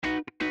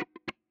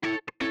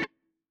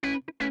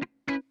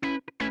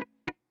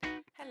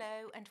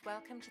Hello and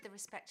welcome to the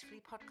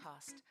Respectfully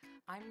podcast.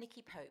 I'm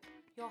Nikki Pope,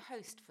 your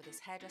host for this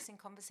hairdressing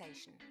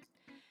conversation.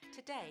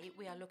 Today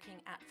we are looking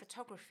at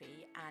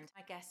photography and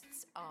my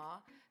guests are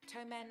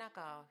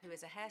Nagar, who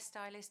is a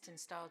hairstylist and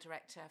style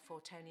director for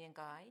Toni &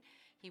 Guy.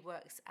 He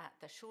works at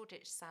the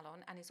Shoreditch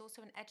Salon and is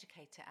also an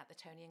educator at the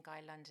Toni &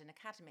 Guy London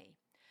Academy.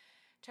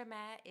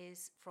 Tomer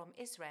is from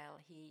Israel.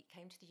 He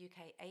came to the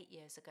UK 8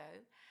 years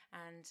ago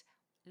and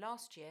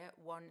last year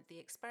won the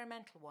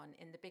experimental one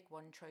in the Big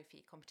One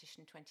Trophy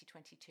competition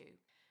 2022.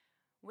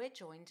 We're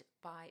joined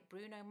by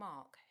Bruno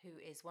Marc, who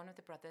is one of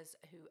the brothers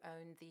who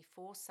own the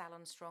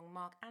 4-salon-strong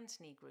Marc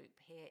Anthony group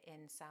here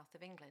in south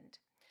of England.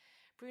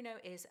 Bruno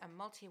is a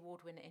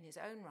multi-award winner in his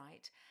own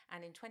right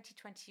and in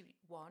 2021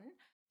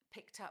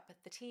 picked up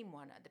the team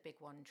one at the Big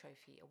One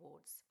Trophy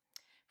Awards.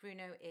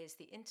 Bruno is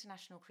the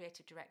International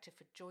Creative Director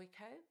for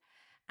Joico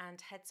and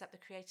heads up the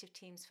creative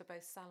teams for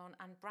both salon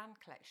and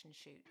brand collection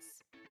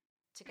shoots.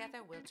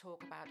 Together we'll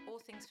talk about all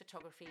things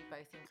photography,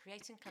 both in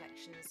creating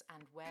collections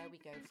and where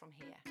we go from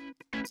here.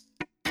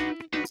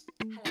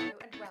 Hello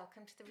and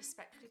welcome to the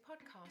Respectfully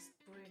podcast,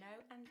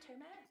 Bruno and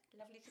Tomer.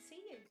 Lovely to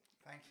see you.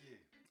 Thank you.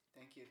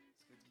 Thank you.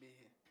 It's good to be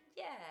here.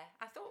 Yeah,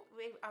 I thought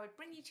I would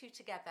bring you two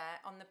together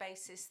on the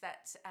basis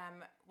that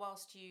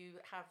whilst you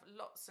have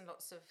lots and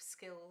lots of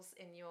skills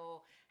in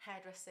your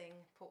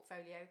hairdressing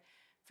portfolio,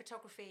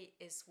 photography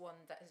is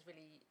one that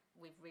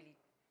we've really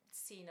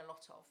seen a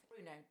lot of.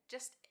 Bruno,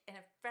 just in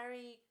a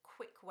very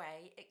quick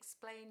way,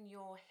 explain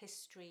your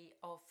history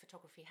of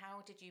photography.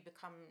 How did you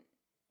become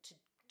to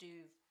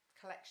do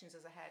collections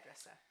as a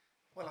hairdresser?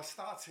 Well, I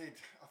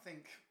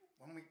think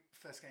when we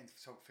first get into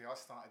photography,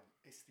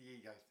 it's the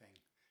ego thing.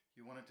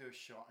 You want to do a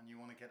shot and you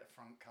want to get a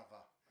front cover.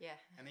 Yeah.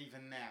 And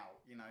even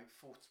now,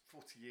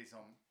 40 years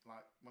on,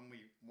 like when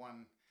we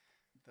won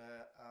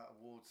the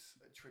awards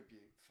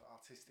tribute for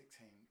artistic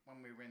team,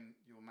 when we were in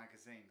your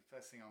magazine, the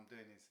first thing I'm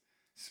doing is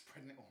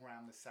spreading it all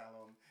around the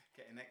salon,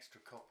 getting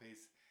extra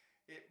copies.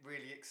 It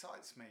really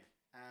excites me.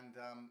 And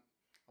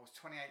I was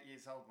 28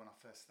 years old when I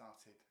first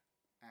started.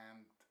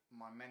 And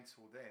my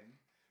mentor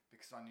then,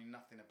 because I knew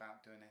nothing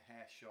about doing a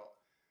hair shot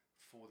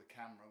for the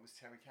camera, was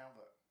Terry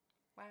Calvert.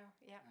 Wow,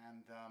 yeah.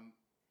 And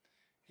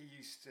he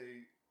used to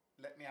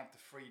let me have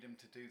the freedom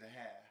to do the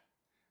hair,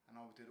 and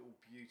I would do it all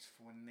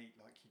beautiful and neat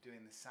like you do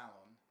in the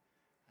salon,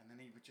 and then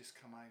he would just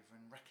come over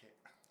and wreck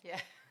it. Yeah.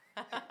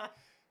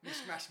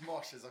 Mishmash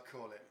mosh, as I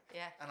call it.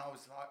 Yeah. And I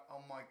was like,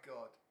 oh my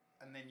God.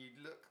 And then you'd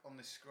look on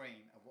the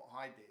screen at what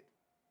I did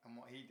and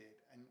what he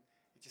did, and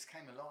it just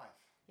came alive.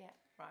 Yeah,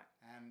 right.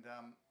 And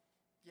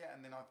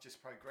and then I've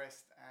just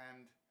progressed,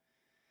 and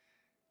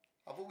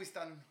I've always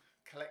done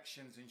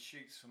collections and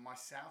shoots for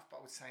myself,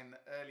 but I would say in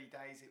the early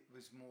days it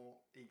was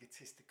more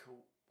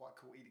egotistical, what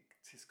I call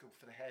egotistical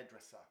for the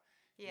hairdresser.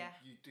 Yeah.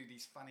 You do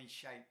these funny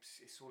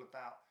shapes, it's all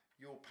about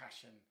your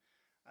passion.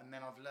 And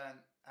then I've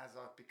learned as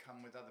I've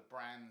become with other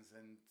brands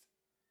and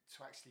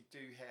to actually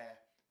do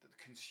hair that the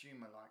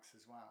consumer likes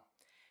as well.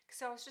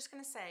 So I was just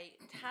going to say,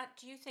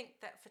 do you think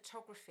that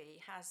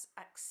photography has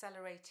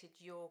accelerated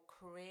your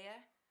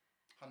career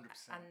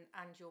 100%.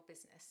 and your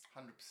business?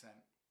 100%.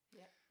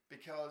 Yeah.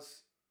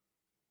 Because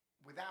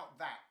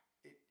without that,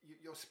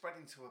 you're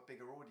spreading to a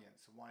bigger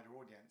audience, a wider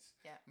audience.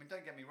 Yeah. I mean,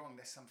 don't get me wrong,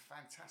 there's some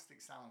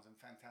fantastic salons and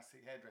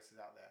fantastic hairdressers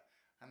out there,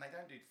 and they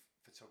don't do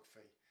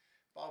photography.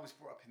 But I was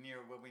brought up in an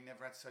era where we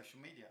never had social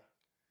media.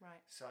 Right.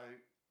 So,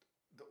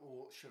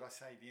 or should I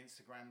say the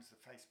Instagrams,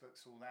 the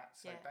Facebooks, all that.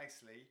 So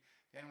basically,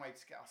 the only way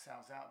to get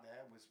ourselves out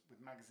there was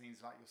with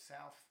magazines like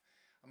yourself.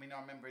 I mean,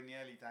 I remember in the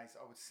early days,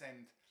 I would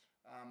send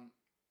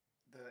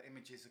the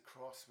images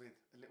across with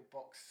a little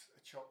box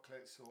of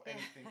chocolates or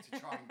anything to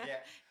try and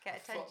get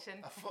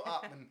attention. A foot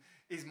up, and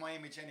is my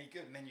image any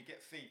good? And then you get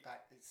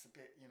feedback. It's a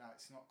bit,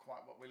 it's not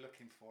quite what we're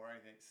looking for,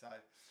 anything. So,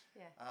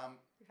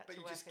 but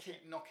you just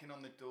keep knocking on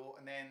the door,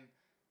 and then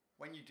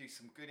when you do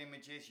some good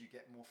images, you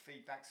get more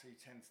feedback. So you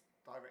tend to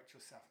direct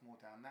yourself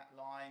more down that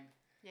line.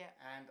 Yeah.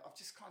 And I've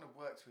just kind of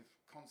worked with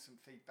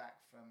constant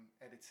feedback from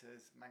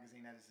editors,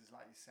 magazine editors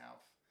like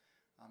yourself.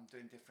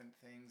 Doing different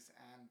things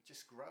and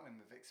just growing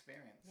with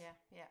experience. Yeah,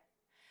 yeah.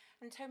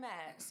 And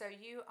Tomer, so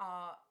you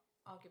are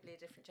arguably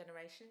a different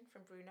generation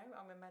from Bruno,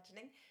 I'm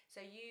imagining. So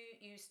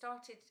you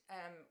started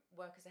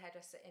work as a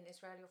hairdresser in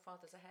Israel. Your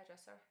father's a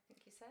hairdresser, I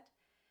think you said.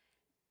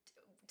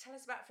 Tell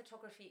us about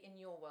photography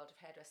in your world of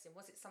hairdressing.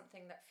 Was it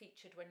something that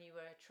featured when you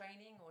were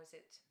training, or is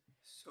it?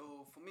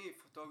 So for me,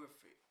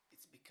 photography,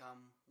 it's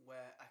become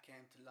where I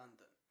came to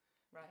London.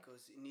 Right.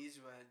 Because in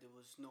Israel, there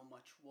was not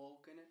much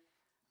work in it.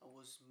 I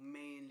was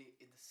mainly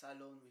in the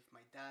salon with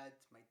my dad.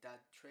 My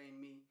dad trained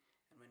me,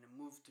 and when I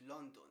moved to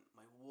London,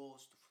 my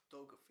walls to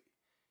photography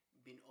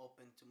been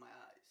open to my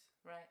eyes.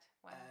 Right.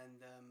 Wow.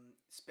 And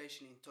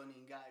especially in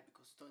Toni & Guy,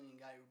 because Toni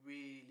 & Guy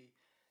really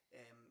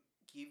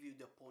give you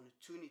the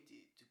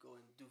opportunity to go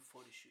and do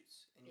photo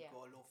shoots, and you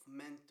got a lot of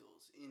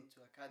mentors into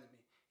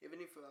academy.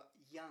 Even if you're a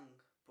young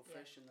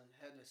professional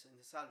hairdresser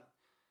in the salon,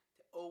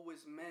 they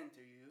always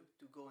mentor you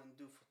to go and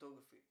do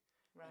photography.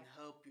 Right. And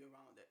help you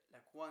around it.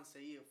 Like once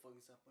a year, for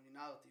example, in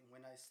our team,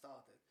 when I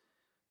started,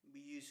 we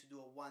used to do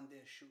a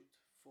one-day shoot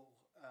for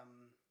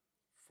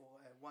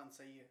once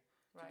a year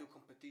to do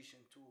competition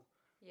to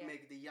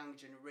make the young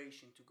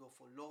generation to go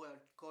for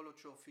L'Oreal Color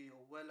Trophy or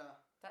Wella.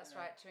 That's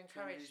right, to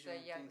encourage the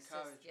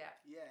youngsters. Yeah,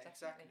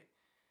 exactly.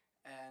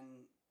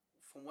 And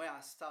from where I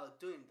started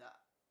doing that,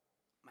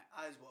 my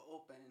eyes were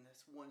open and I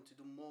wanted to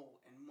do more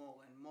and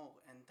more and more.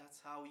 And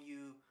that's how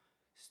you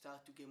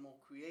start to get more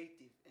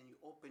creative and you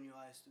open your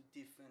eyes to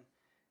different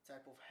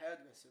type of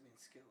hairdressing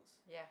skills.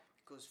 Yeah.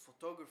 Because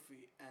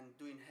photography and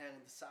doing hair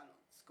in the salon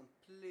is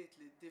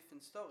completely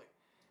different story.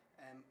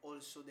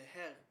 Also the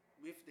hair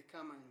with the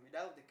camera and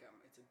without the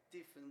camera, it's a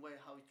different way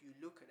how you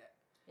look at it.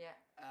 Yeah.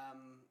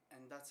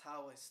 And that's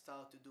how I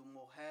started to do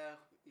more hair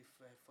with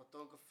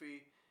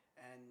photography,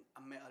 and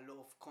I made a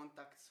lot of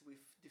contacts with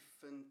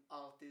different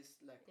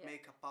artists like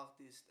makeup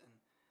artists and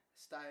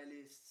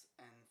stylists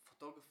and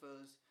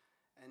photographers.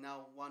 And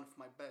now one of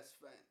my best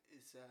friends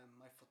is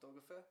my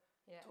photographer.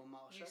 Yeah,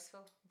 Marc.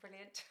 Useful,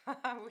 brilliant.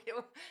 we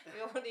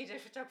all need a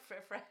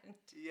photographer friend.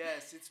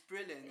 Yes, it's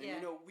brilliant.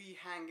 And we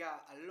hang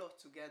out a lot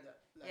together.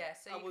 Like,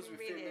 so I was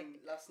with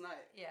him last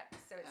night. Yeah,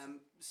 so it's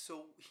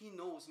so he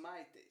knows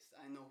my taste.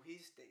 I know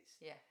his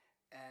taste. Yeah.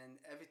 And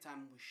every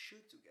time we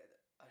shoot together,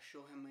 I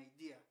show him my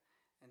idea,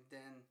 and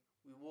then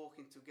we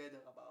walking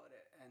together about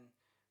it, and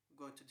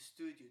going to the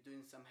studio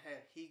doing some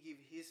hair. He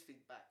give his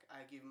feedback,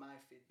 I give my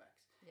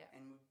feedbacks. Yeah.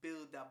 And we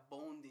build that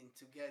bonding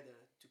together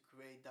to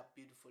create that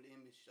beautiful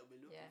image that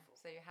we're looking for.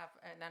 So you have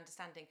an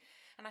understanding.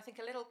 And I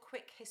think a little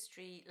quick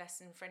history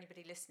lesson for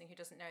anybody listening who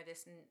doesn't know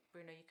this, and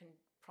Bruno, you can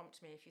prompt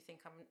me if you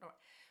think I'm not.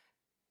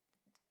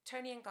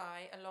 Tony and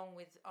Guy, along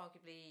with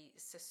arguably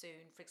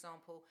Sassoon, for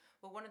example,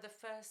 were one of the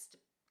first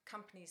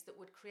companies that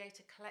would create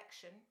a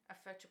collection, a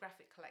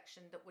photographic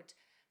collection that would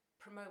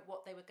promote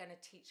what they were going to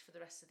teach for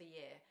the rest of the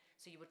year.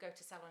 So you would go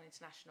to Salon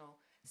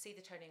International, see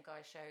the Tony and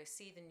Guy show,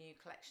 see the new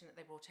collection that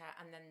they brought out,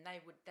 and then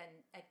they would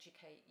then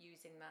educate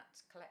using that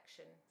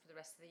collection for the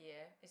rest of the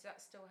year. Is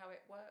that still how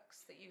it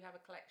works? That you have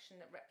a collection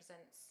that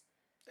represents?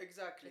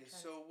 Exactly.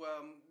 So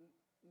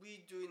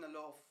we're doing a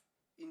lot of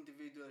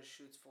individual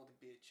shoots for the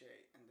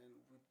BHA, and then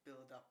we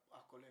build up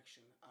a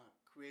collection, a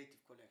creative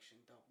collection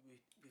that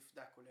with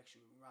that collection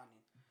we're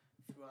running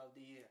throughout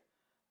the year.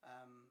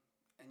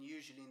 And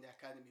usually in the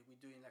academy we're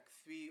doing like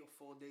 3 or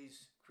 4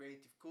 days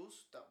creative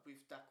course that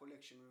with that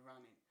collection we're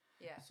running.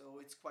 Yeah.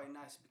 So it's quite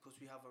nice because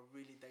we have a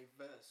really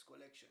diverse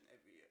collection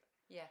every year.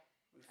 Yeah.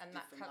 With and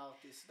different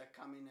artists that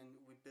come in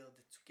and we build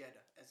it together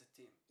as a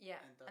team.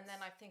 Yeah. And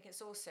then I think it's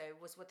also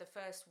was the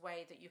first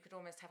way that you could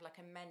almost have like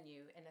a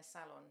menu in a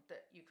salon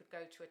that you could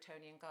go to a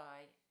Tony and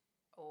Guy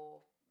or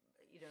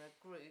a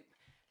group,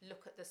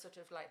 look at the sort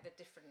of like the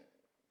different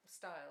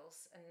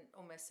styles and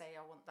almost say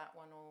I want that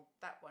one or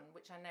that one,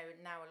 which I know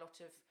now a lot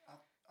of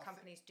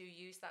companies do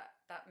use that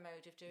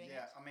mode of doing it.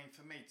 Yeah, I mean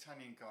for me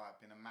Tony and Guy have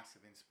been a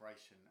massive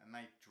inspiration, and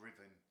they've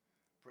driven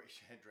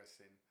British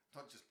hairdressing,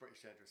 not just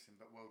British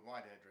hairdressing but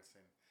worldwide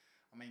hairdressing.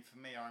 I mean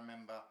for me, I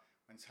remember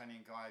when Tony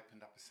and Guy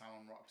opened up a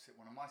salon right opposite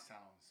one of my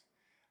salons,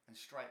 and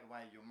straight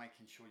away you're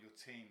making sure your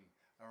team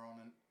are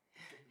on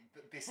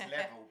this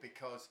level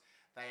because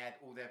they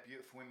had all their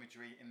beautiful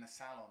imagery in the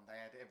salon,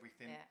 they had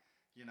everything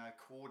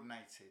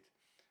coordinated,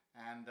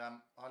 and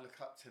I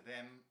look up to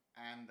them,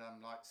 and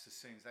like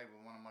Sassoons, they were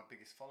one of my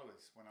biggest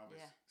followers when I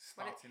was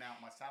starting out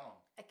my salon.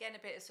 Again,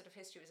 a bit of sort of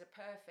history. It was a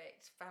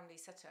perfect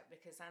family setup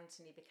because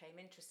Anthony became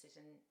interested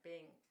in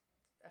being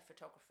a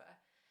photographer,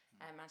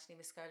 Anthony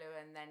Mascolo,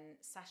 and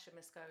then Sasha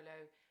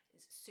Mascolo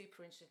is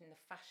super interested in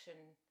the fashion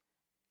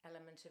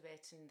element of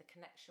it and the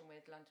connection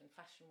with London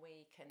Fashion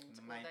Week and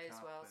all those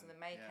worlds and the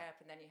makeup,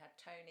 and then you had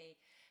Tony,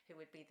 who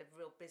would be the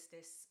real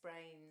business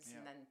brains,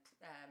 and then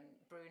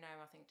Bruno,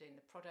 I think, doing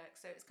the product.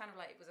 So it's kind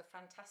of like it was a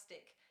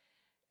fantastic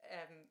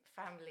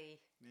family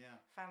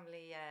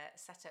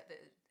setup that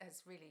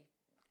has really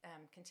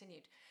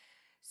continued.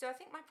 So I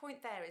think my point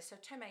there is, so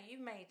Tome, you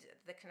made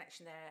the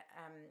connection there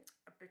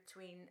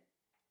between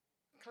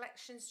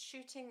collections,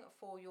 shooting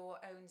for your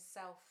own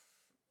self,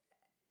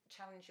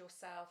 challenge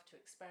yourself to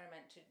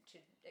experiment, to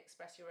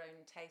express your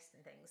own taste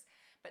and things,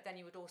 but then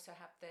you would also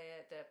have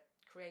the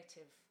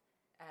creative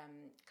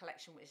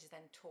collection, which is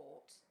then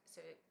taught.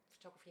 So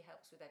photography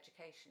helps with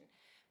education,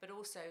 but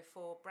also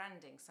for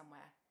branding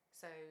somewhere.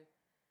 So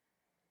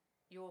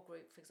your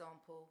group, for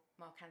example,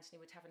 Marc Anthony,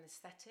 would have an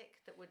aesthetic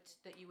that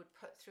you would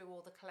put through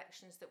all the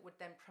collections that would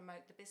then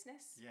promote the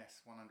business. Yes,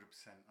 100%.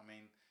 I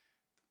mean,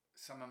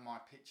 some of my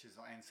pictures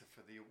I enter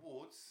for the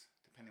awards,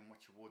 depending on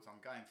which awards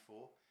I'm going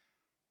for,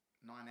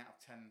 9 out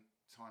of 10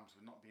 times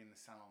would not be in the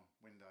salon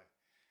window.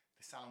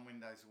 The salon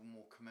windows are all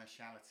more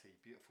commerciality,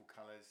 beautiful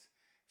colours,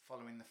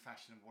 following the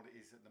fashion of what it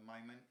is at the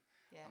moment.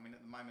 Yeah. I mean,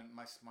 at the moment,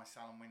 most of my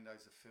salon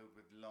windows are filled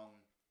with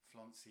long,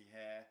 flouncy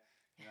hair,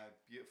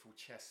 beautiful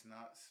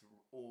chestnuts,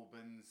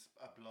 auburns,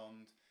 a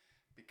blonde,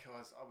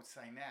 because I would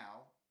say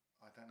now,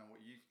 I don't know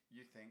what you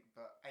think,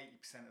 but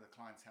 80% of the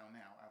clientele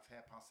now have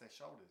hair past their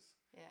shoulders.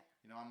 Yeah.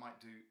 I might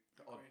do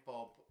the odd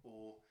bob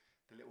or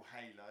the little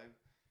halo.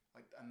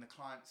 And the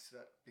clients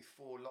that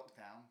before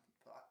lockdown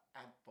that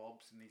had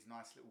bobs and these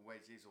nice little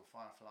wedges or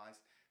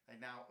fireflies, they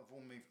now have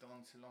all moved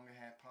on to longer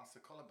hair past the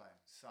collarbone.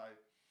 So,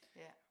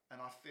 yeah. And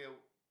I feel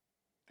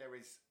there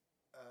is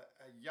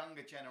a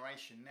younger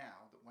generation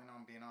now that when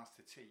I'm being asked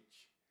to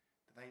teach,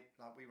 like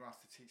we were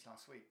asked to teach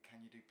last week,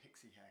 can you do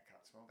pixie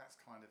haircuts? Well, that's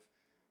kind of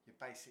your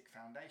basic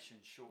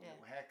foundation, short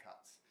little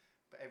haircuts.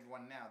 But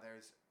everyone now,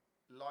 there's,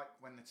 like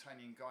when the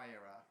Tony and Guy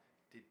era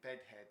did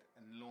bedhead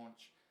and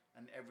launch,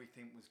 and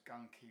everything was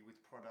gunky with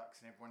products,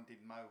 and everyone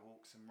did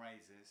mohawks and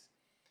razors.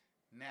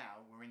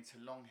 Now we're into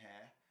long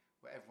hair,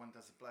 where everyone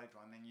does a blow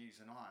dry and then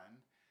use an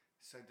iron.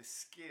 So the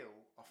skill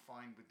I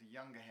find with the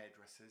younger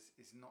hairdressers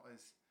is not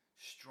as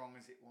strong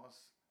as it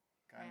was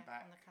going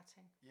back. On the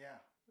cutting. Yeah.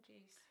 What do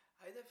you use?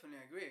 I definitely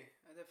agree.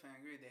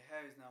 The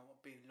hair is now a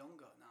bit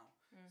longer now.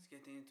 It's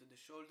getting into the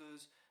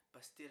shoulders,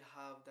 but still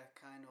have that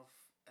kind of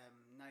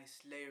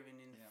nice layering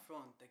in the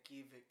front that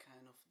give it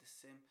kind of the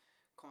same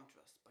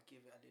contrast, but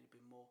give it a little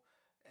bit more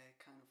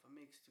kind of a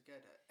mix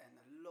together. And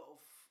a lot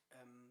of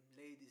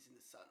ladies in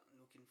the salon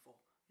looking for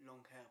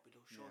long hair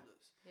below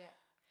shoulders. Yeah.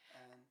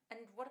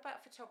 And what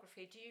about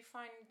photography? Do you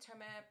find,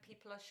 Tomer,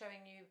 people are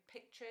showing you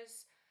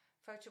pictures,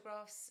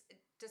 photographs?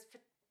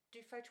 Do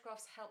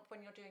photographs help when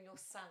you're doing your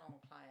salon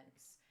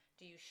clients?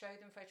 Do you show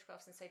them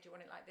photographs and say, do you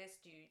want it like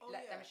this? Do you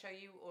let them show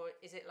you? Or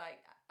is it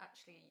like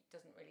actually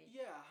doesn't really...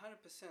 Yeah,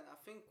 100%. I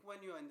think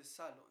when you're in the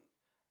salon,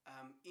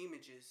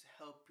 images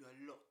help you a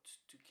lot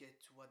to get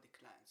to what the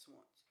clients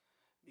want.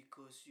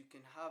 Because you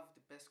can have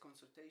the best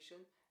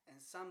consultation,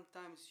 and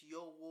sometimes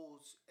your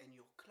words and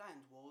your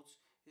client words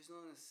is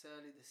not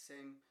necessarily the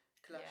same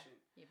clashing.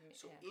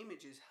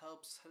 Images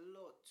helps a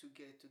lot to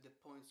get to the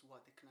points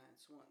what the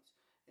clients want,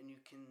 and you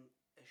can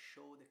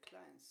show the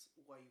clients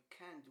what you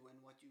can do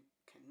and what you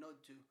cannot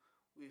do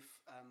with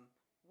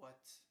what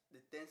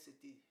the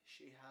density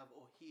she have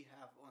or he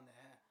have on the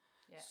hair.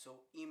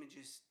 So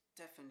images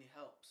definitely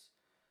helps.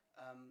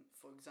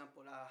 For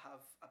example, I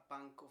have a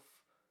bank of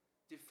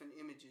different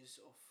images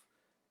of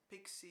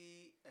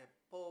pixie,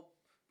 bob,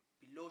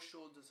 below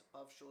shoulders,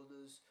 above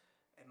shoulders,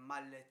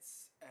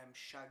 mullets,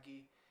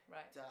 shaggy.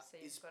 Right. That so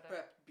is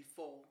prepped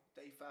before,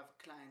 that if I have a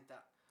client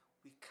that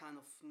we kind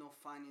of not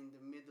finding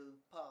the middle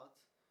part,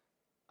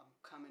 I'm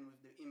coming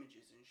with the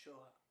images and show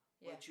her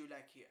what you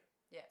like here.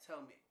 Yeah. Tell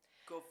me.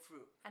 Go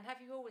through. And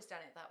have you always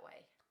done it that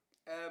way?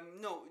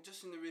 No,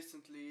 just in the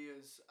recent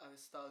years I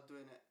started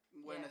doing it.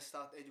 When I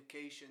start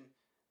education,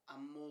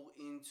 I'm more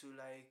into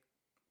like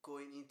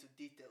going into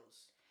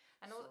details.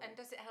 And and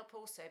does it help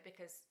also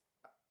because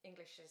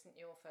English isn't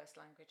your first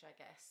language, I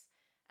guess,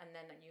 and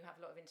then you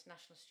have a lot of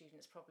international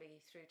students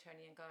probably through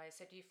Tony and Guy.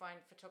 So do you find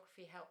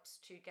photography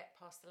helps to get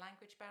past the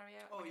language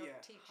barrier when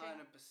you're teaching?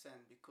 100%,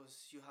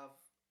 because you have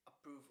a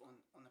proof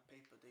on a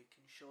paper that you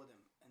can show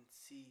them and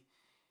see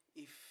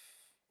if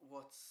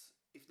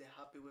they're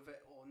happy with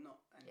it or not.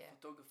 And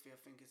photography, I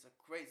think, is a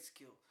great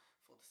skill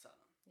for the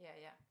salon.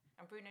 Yeah.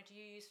 And Bruno, do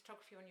you use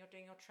photography when you're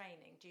doing your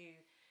training? Do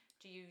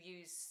you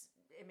use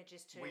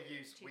images to we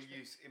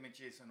use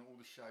images on all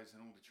the shows and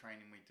all the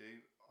training we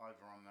do,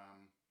 either on a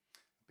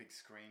big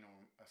screen or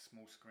a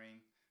small screen.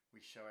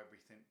 We show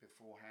everything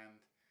beforehand.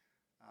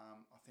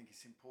 I think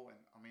it's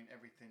important. I mean,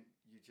 everything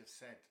you just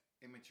said,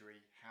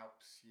 imagery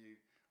helps you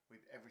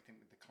with everything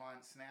with the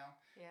clients now.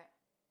 Yeah.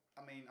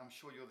 I mean, I'm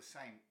sure you're the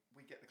same.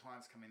 We get the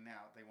clients come in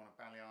now, they want a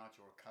balayage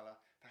or a colour.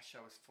 They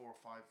show us 4 or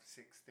 5,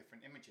 6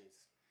 different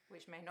images.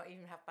 Which may not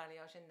even have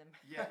balayage in them.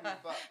 Yeah,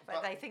 but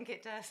they think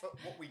it does. But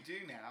what we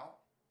do now,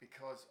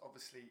 because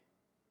obviously,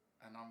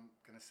 and I'm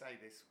going to say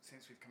this,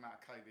 since we've come out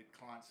of COVID,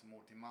 clients are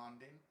more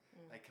demanding.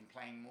 They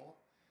complain more.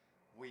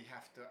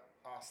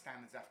 Our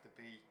standards have to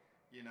be,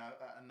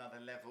 at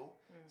another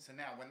level. So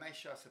now when they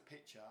show us a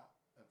picture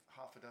of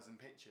half a dozen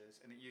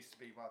pictures, and it used to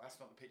be, well,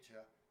 that's not the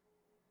picture.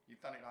 You've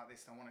done it like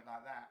this, I want it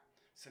like that.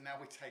 So now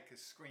we take a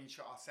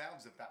screenshot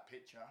ourselves of that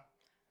picture.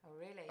 Oh,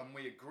 really? And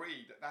we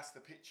agree that that's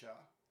the picture.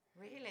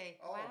 Really?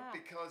 Oh, wow.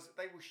 Because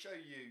they will show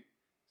you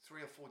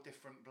 3 or 4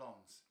 different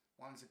blondes.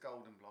 One's a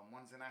golden blonde,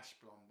 one's an ash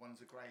blonde,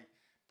 one's a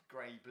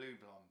grey-blue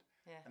blonde.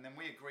 Yeah. And then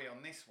we agree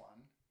on this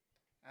one.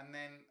 And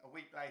then a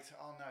week later,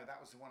 oh no, that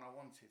was the one I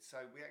wanted. So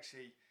we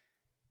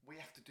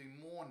have to do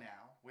more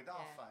now with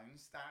our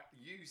phones that are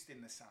used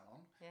in the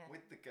salon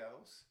with the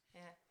girls.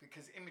 Yeah.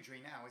 Because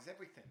imagery now is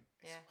everything.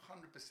 It's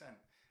 100%.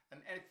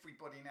 And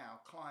everybody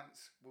now,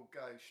 clients will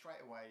go straight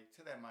away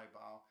to their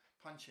mobile,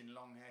 punch in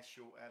long hair,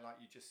 short hair,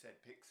 like you just said,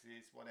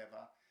 pixies,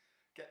 whatever.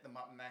 Get them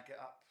up and they get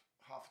up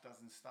half a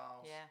dozen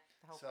styles. Yeah,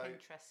 the whole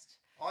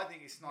Pinterest. I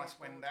think it's nice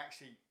when they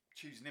actually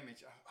choose an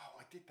image. Oh,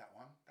 I did that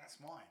one.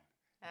 That's mine.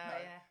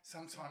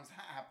 Sometimes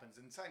that happens.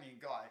 And Tony and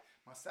Guy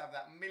must have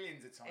that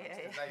millions of times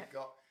because they've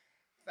got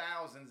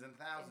thousands and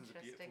thousands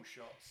of beautiful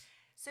shots.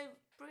 So,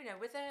 Bruno,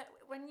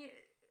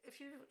 if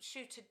you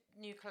shoot a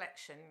new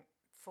collection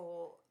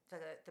for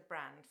the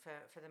brand,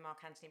 for the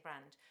Marc Anthony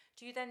brand,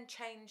 do you then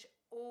change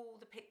all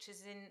the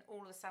pictures in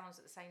all the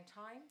salons at the same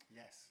time?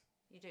 Yes.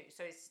 You do?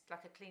 So it's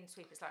like a clean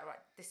sweep. It's like,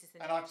 right, this is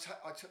the new... And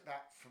I took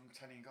that from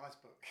Tony and Guy's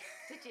book.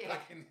 Did you?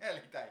 Like in the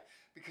early day.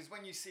 Because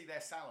when you see their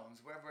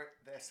salons, wherever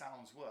their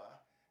salons were,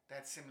 they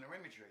had similar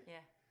imagery.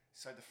 Yeah.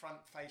 So the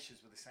front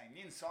fascias were the same.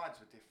 The insides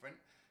were different.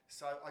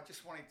 So I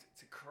just wanted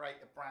to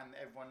create a brand that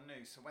everyone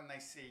knew. So when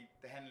they see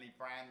the Henley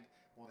brand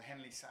or the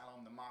Henley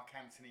salon, the Marc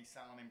Anthony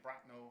salon in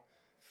Bracknell,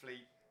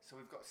 Fleet, so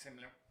we've got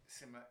similar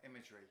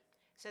imagery.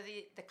 So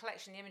the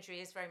collection, the imagery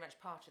is very much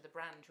part of the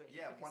brand, really.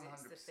 Yeah, because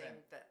 100%. It's the thing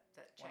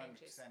that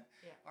changes. 100%.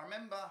 Yeah. I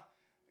remember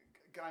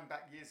going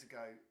back years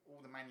ago,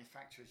 all the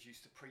manufacturers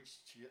used to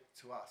preach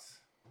to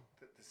us,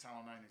 the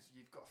salon owners,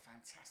 you've got a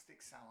fantastic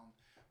salon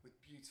with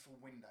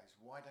beautiful windows.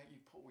 Why don't you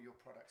put all your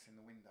products in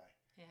the window?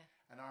 Yeah.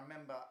 And I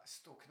remember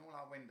stalking all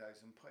our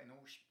windows and putting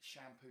all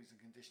shampoos and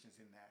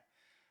conditioners in there.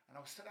 And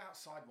I was stood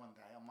outside one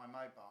day on my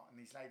mobile, and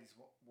these ladies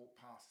walked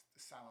past the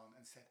salon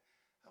and said,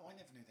 "Oh, I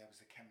never knew there was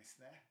a chemist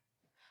there."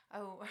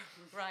 Oh,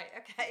 right,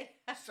 okay.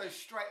 So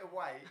straight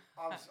away,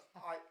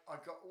 I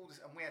got all this,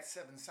 and we had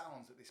 7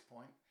 salons at this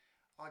point.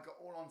 I got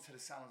all onto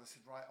the salons. I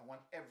said, right, I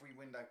want every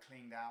window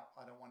cleaned out.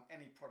 I don't want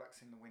any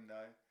products in the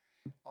window.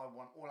 I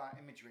want all our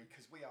imagery,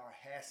 because we are a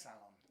hair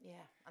salon.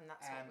 Yeah, and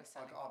that's what we're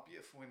selling. I got our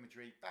beautiful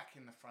imagery back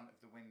in the front of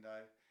the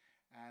window,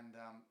 and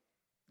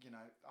you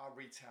know, our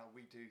retail,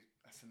 we do,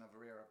 that's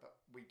another era, but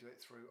we do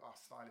it through our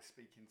stylists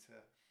speaking to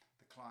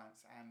the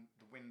clients, and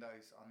the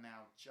windows are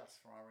now just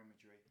for our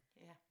imagery.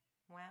 Yeah.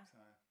 Wow. So,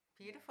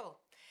 beautiful.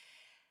 Yeah.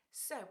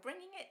 So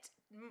bringing it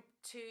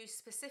to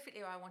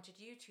specifically, I wanted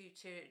you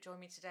to join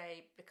me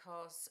today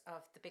because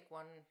of the Big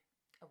One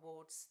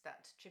awards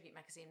that Tribute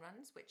magazine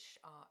runs, which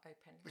are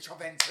open. Which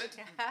I've entered.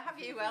 Have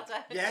you? Well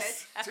done.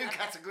 Yes, 2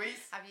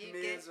 categories. Have you?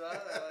 Me Good. as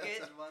well.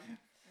 Good. One.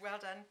 Well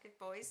done, good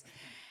boys.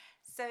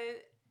 So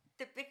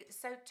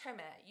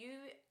Tomer, you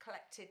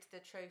collected the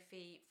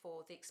trophy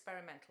for the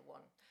experimental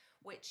one,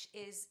 which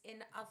is,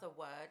 in other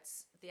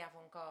words, the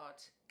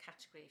avant-garde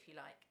category, if you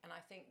like. And I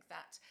think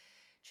that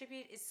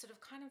Tribute is sort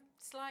of kind of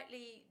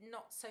slightly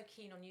not so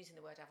keen on using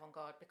the word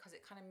avant-garde because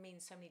it kind of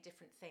means so many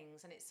different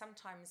things, and it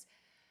sometimes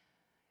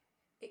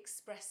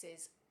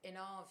expresses, in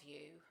our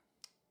view,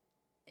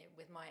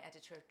 with my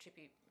editor of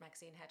Tribute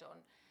magazine head on,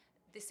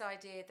 this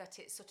idea that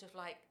it's sort of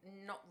like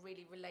not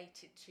really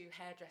related to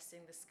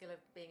hairdressing, the skill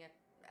of being a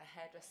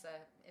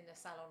hairdresser in a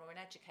salon or an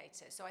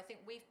educator. So I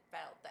think we've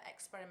felt that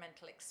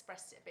experimental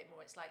expressed it a bit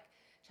more. It's like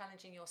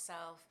challenging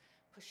yourself,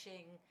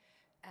 pushing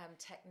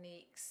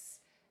techniques,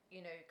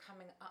 you know,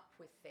 coming up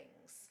with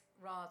things,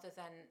 rather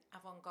than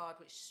avant-garde,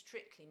 which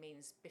strictly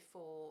means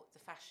before the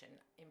fashion,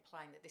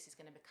 implying that this is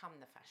going to become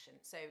the fashion.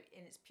 So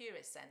in its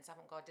purest sense,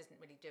 avant-garde doesn't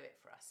really do it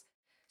for us.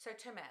 So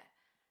Tomer,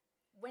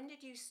 when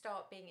did you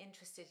start being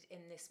interested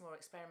in this more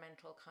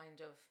experimental kind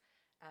of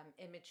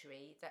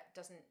imagery that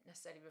doesn't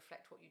necessarily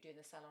reflect what you do in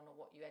the salon or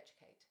what you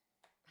educate?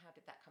 How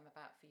did that come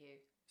about for you?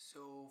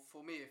 So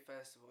for me,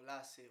 first of all,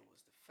 last year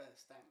was the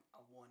first time I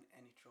won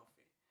any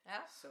trophy.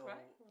 Yeah, so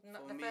right.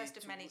 Not the first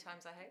of many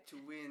times, I hope. To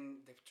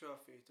win the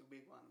trophy, the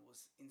big one,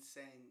 was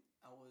insane.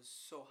 I was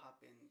so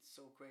happy and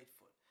so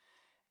grateful.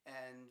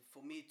 And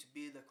for me to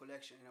build a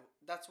collection,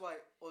 that's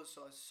why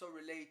also I so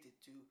related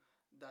to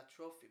that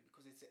trophy,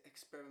 because it's an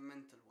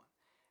experimental one.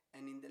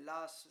 And in the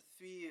last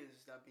 3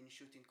 years that I've been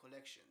shooting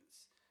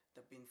collections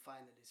that have been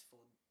finalists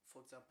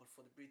for example,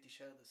 for the British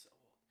Hairdresser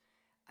Award,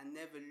 I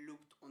never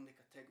looked on the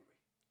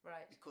category.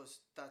 Right.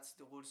 Because that's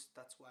the rules,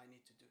 that's what I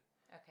need to do.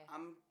 Okay.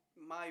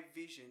 My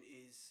vision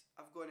is,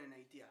 I've got an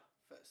idea,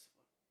 first of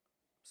all.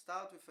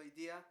 Start with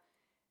idea,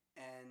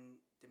 and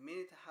the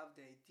minute I have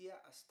the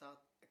idea, I start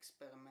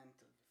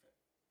experimental with it.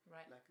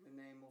 Right. Like the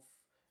name of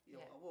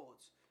your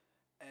awards.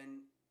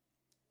 And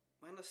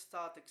when I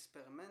start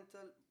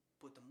experimental,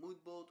 put a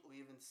mood board, or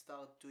even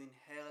start doing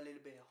hair a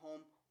little bit at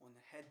home on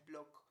a head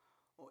block,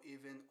 or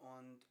even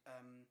on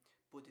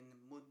putting the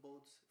mood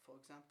boards, for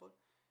example,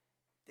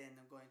 then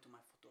I'm going to my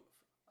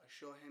photographer. I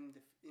show him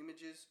the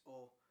images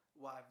or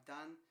what I've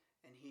done,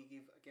 and he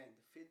give again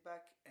the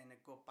feedback, and I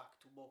go back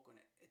to work on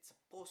it. It's a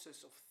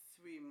process of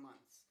 3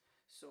 months.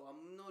 So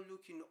I'm not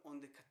looking on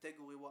the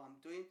category what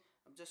I'm doing,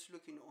 I'm just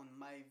looking on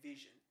my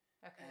vision.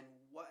 Okay. And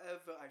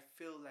whatever I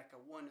feel like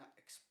I want to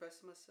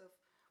express myself,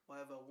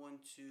 whatever I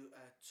want to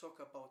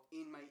talk about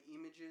in my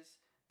images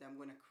that I'm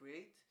going to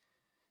create,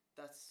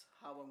 that's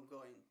how I'm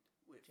going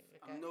with.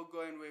 Okay. I'm not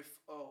going with,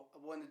 oh, I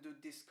want to do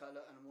this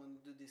color and I want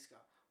to do this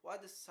color. What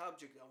are the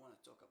subject I want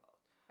to talk about?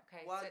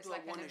 Okay, What so do I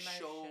like want to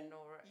show?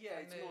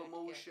 It's more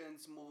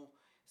emotions, more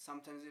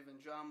sometimes even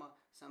drama,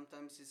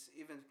 sometimes it's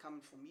even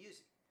coming from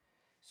music.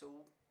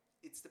 So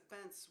it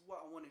depends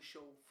what I want to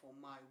show for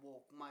my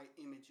work, my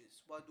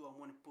images. What do I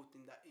want to put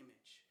in that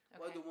image? Okay.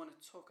 What do I want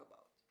to talk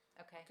about?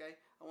 Okay.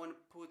 I want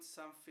to put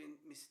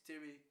something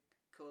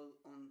mystical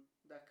on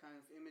that kind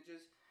of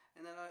images,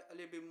 and then a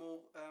little bit more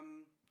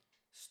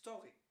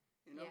story.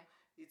 You know,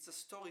 it's a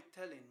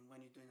storytelling when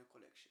you're doing a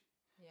collection.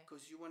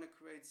 Because you want to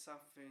create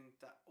something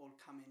that all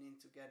coming in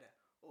together,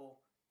 or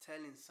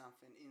telling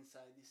something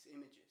inside these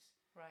images.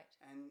 Right.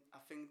 And I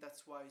think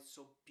that's why it's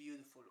so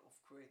beautiful of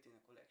creating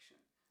a collection.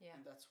 Yeah.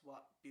 And that's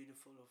what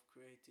beautiful of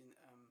creating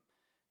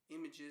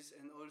images,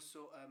 and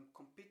also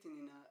competing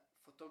in a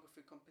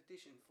photography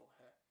competition for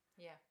her.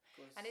 Yeah.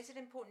 And is it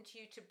important to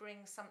you to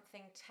bring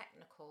something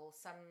technical,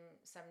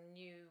 some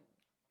new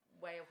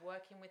way of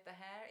working with the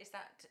hair? Is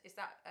that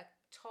a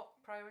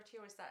top priority,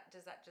 or does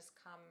that just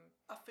come?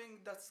 I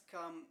think that's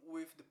come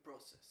with the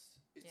process.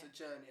 It's a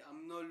journey.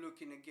 I'm not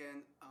looking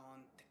again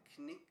on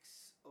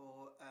techniques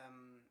or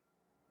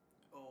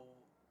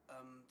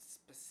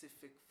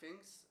specific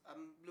things.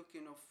 I'm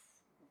looking of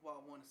what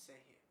I want to say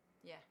here.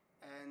 Yeah.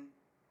 And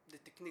the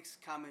techniques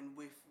come in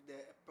with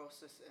the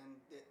process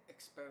and the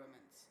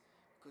experiments,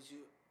 because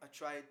I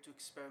try to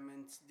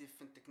experiment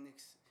different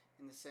techniques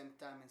in the same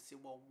time and see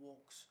what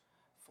works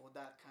for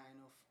that kind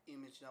of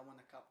image that I want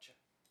to capture.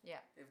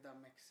 Yeah. If that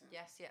makes sense.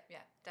 Yes.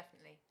 Yeah.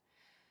 Definitely.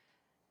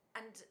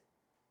 And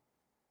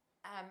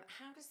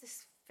how does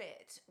this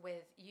fit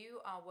with, you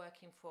are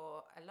working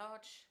for a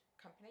large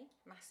company,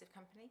 massive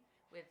company,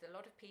 with a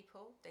lot of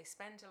people. They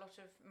spend a lot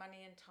of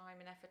money and time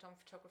and effort on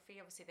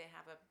photography. Obviously, they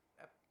have a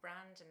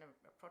brand and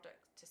a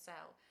product to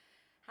sell.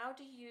 How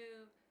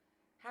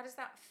does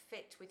that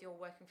fit with your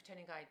working for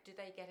Tony and Guy? Do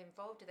they get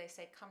involved? Do they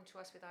say, come to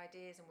us with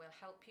ideas and we'll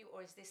help you?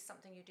 Or is this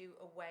something you do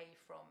away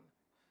from?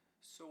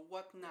 So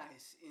what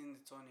nice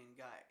in the Tony and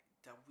Guy,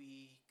 that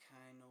we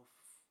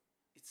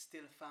it's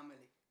still a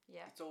family.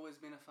 Yeah. It's always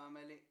been a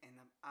family, and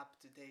up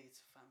to date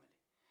it's a family.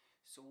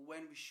 So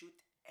when we shoot,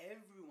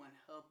 everyone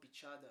help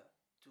each other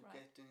to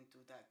get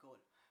into that goal.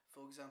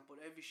 For example,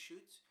 every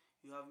shoot,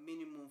 you have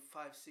minimum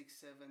 5, 6,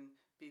 7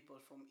 people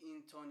from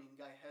in Tony and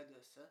Guy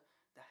hairdresser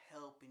that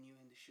helping you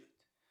in the shoot.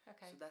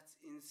 Okay. So that's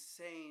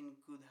insane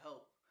good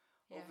help.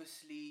 Yeah.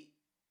 Obviously,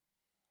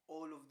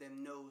 all of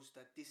them knows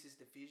that this is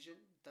the vision.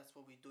 That's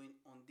what we're doing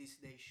on this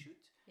day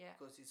shoot. Yeah.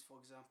 Because it's, for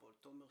example,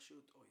 Tomer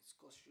shoot, or it's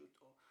Kos shoot,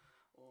 or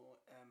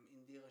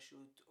Indira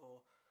shoot,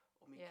 or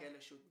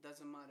Michele shoot.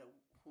 Doesn't matter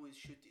who is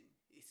shooting.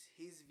 It's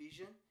his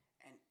vision,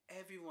 and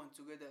everyone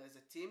together as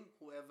a team,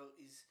 whoever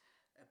is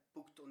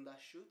booked on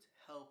that shoot,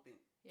 helping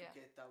to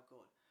get that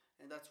goal.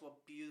 And that's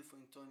what beautiful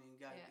in Tony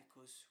and Guy,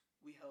 because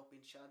we help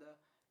each other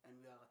and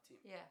we are a team.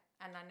 Yeah,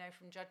 and I know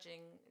from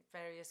judging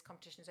various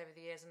competitions over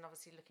the years, and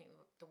obviously looking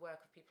at the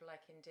work of people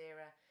like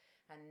Indira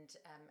and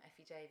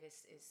Effie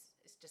Davis, is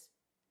just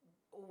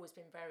always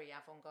been very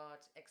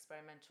avant-garde,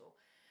 experimental.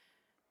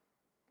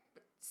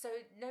 So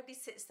nobody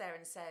sits there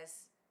and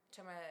says,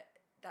 Toma,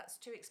 that's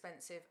too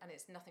expensive and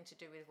it's nothing to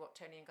do with what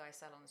Tony and Guy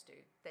salons do.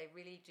 They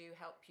really do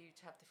help you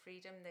to have the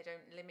freedom. They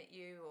don't limit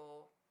you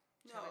or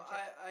challenge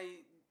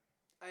it.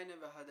 I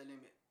never had a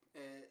limit.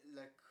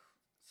 Like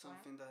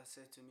something that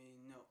said to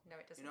me, no. No,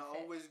 it doesn't I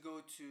fit. always go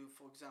to,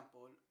 for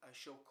example, I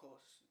show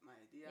Kos my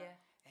idea,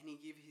 and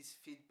he give his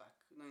feedback,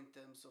 in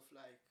terms of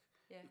like,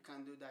 you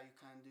can't do that, you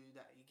can't do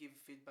that. He give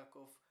feedback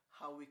of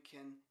how we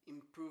can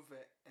improve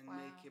it and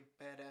make it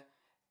better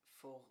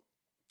for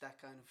that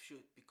kind of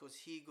shoot, because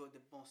he got the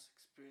most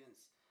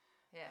experience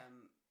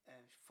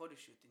photo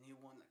shoot, and he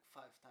won like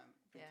 5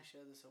 times British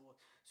Hairdresser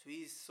Award. So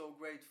he's so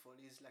grateful.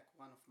 He's like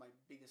one of my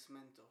biggest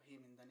mentor,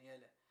 him and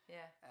Daniele.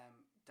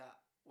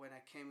 That when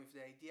I came with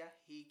the idea,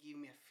 he gave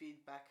me a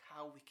feedback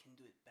how we can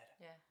do it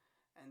better.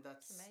 And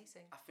that's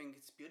amazing. I think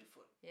it's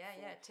beautiful. Yeah,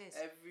 it is.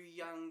 Every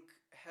young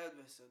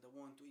hairdresser that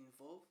want to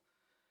involve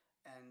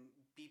and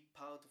be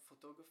part of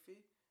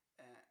photography,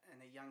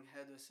 and a young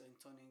hairdresser in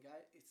Tony and Guy,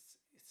 it's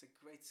a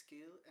great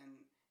skill, and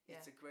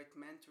it's a great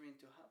mentoring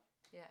to have.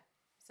 Yeah,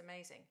 it's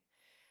amazing.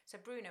 So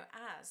Bruno,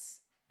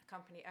 as a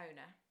company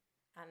owner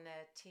and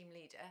a team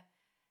leader,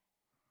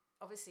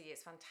 obviously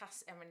it's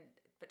fantastic. I mean,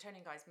 but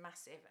Tony and Guy is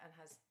massive and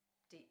has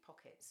deep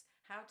pockets.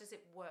 How does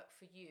it work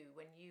for you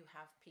when you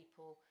have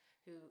people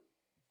who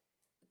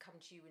come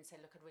to you and say,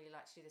 look, I'd really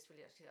like to do this,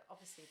 really like to do that?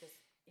 Obviously there's,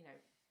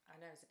 I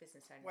know as a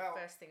business owner,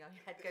 the first thing on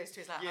your head goes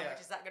to is like, how much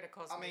is that going to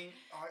cost me? I mean,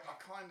 I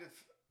kind of,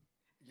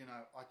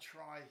 I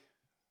try,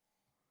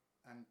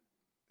 and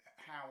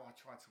how I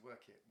try to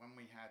work it, when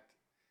we had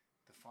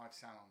the 5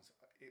 salons,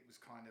 it was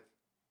kind of,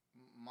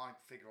 my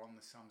figure on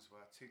the sums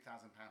were £2,000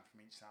 from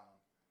each salon.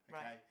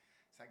 Okay?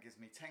 So that gives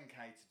me 10k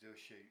to do a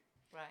shoot.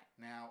 Right.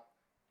 Now,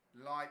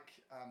 like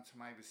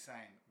Tomei was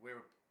saying,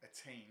 we're a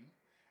team,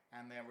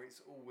 and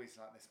it's always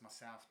like this,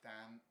 myself,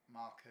 Dan,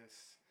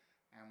 Marcus,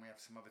 and we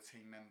have some other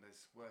team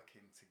members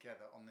working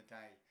together on the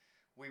day.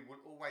 We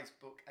will always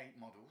book 8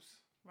 models.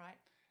 Right.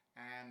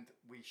 And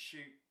we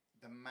shoot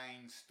the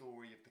main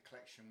story of the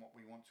collection, what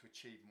we want to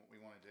achieve and what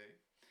we want to do.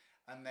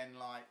 And then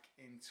like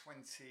in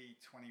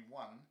 2021,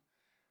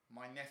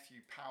 my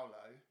nephew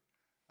Paolo,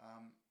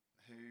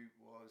 who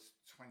was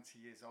 20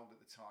 years old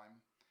at the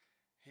time,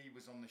 he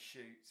was on the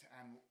shoot,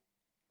 and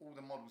all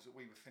the models that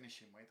we were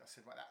finishing with, I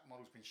said, right, that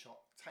model's been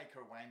shot, take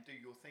her away and do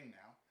your thing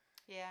now.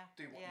 Yeah.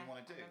 Do what you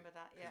want to do. I remember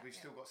that, because we've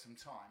still got some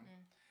time.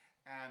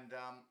 And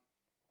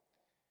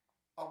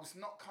I was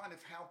not kind of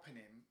helping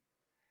him,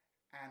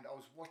 and I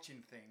was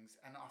watching things,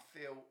 and I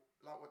feel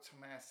like what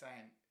Tomea's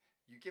saying,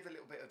 you give a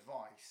little bit of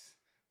advice,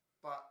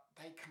 but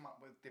they come up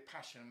with the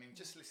passion. I mean,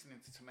 just listening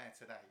to Tomea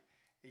today,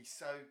 he's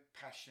so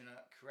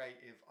passionate,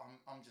 creative.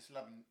 I'm just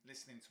loving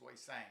listening to what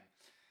he's saying.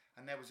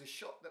 And there was a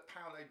shot that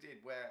Paolo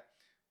did where,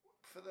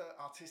 for the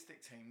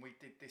artistic team, we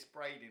did this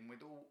braiding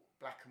with all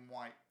black and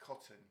white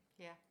cotton.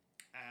 Yeah.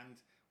 And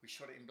we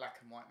shot it in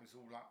black and white. It was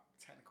all like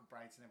technical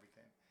braids and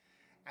everything.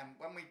 And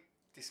when we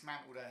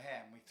dismantled her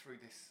hair and we threw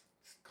this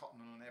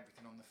cotton and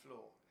everything on the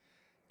floor.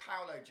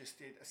 Paolo just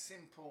did a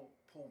simple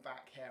pull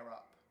back hair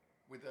up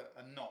with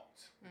a knot,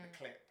 with a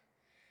clip.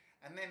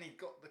 And then he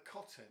got the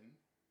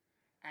cotton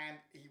and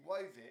he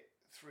wove it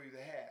through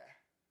the hair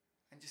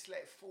and just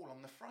let it fall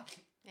on the front.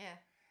 Yeah.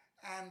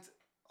 And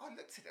I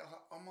looked at it, I was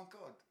like, oh my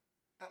God,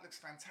 that looks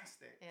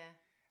fantastic. Yeah.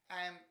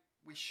 And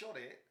we shot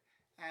it,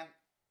 and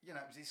you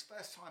know, it was his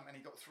first time and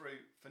he got through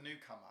for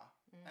newcomer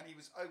and he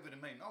was over the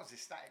moon. I was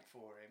ecstatic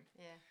for him.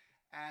 Yeah.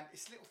 And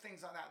it's little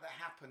things like that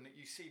happen that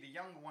you see the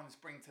younger ones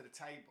bring to the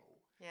table.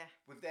 Yeah.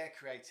 With their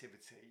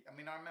creativity. I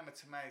mean, I remember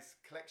Tomea's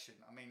collection.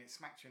 I mean, it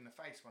smacked you in the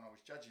face when I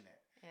was judging it.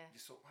 Yeah. You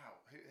just thought, wow,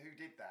 who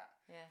did that?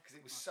 Yeah. Because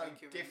it was so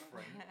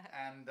different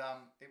and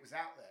it was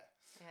out there.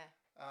 Yeah.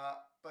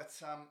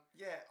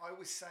 Yeah, I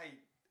always say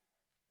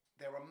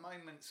there are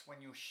moments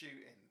when you're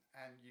shooting,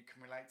 and you can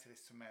relate to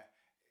this, Tomea,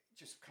 it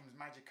just becomes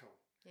magical.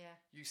 Yeah.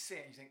 You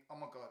see it and you think, oh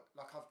my God,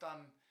 like I've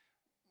done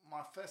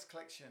my first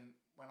collection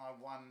when I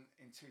won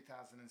in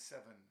 2007,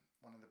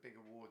 one of the big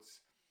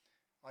awards.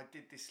 I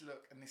did this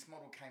look, and this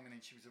model came in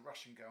and she was a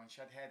Russian girl and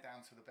she had hair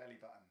down to the belly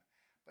button,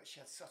 but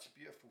she had such a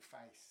beautiful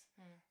face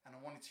and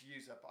I wanted to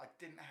use her, but I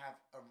didn't have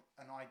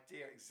an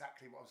idea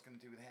exactly what I was going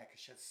to do with the hair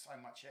because she had so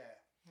much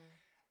hair.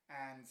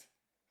 And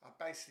I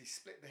basically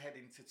split the head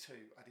into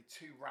two. I did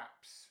two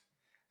wraps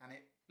and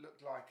it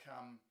looked like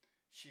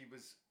she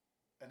was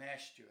an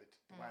air steward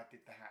the way I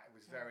did the hat. It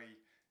was very,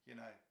 you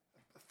know,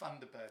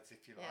 Thunderbirds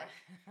if you like.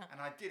 And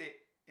I did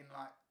it in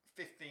like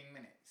 15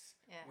 minutes.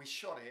 Yeah. We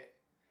shot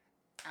it.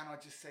 And I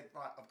just said,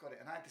 right, I've got it.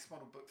 And I had this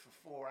model booked for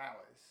 4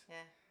 hours.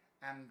 Yeah.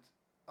 And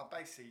I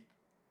basically,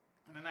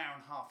 in an hour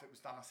and a half, it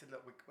was done. I said,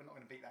 look, we're not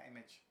going to beat that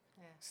image.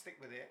 Yeah. Stick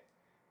with it.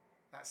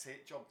 That's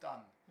it. Job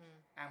done.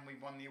 And we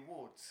won the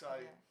award. So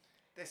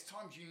there's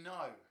times you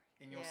know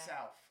in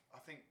yourself.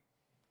 I think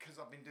because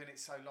I've been doing it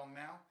so long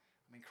now.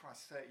 I mean,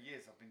 Christ, 30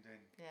 years I've been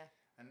doing. Yeah.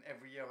 And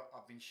every year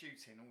I've been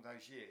shooting all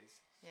those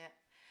years. Yeah.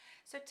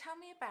 So tell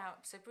me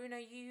about, so Bruno,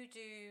 you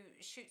do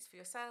shoots for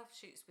yourself,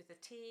 shoots with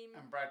the team,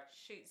 and Brad,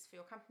 shoots for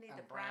your company, and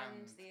the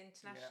brand, the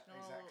international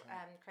exactly.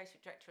 creative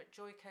director at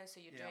Joico,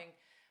 so you're doing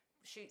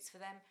shoots for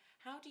them.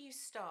 How do you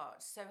start?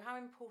 So how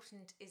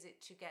important is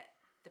it to get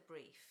the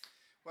brief?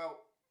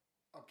 Well,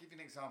 I'll give you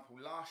an example.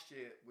 Last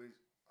year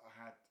I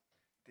had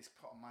this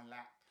pot on my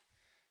lap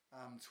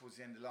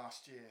towards the end of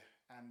last year,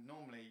 and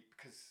normally,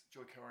 because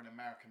Joico are an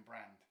American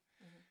brand,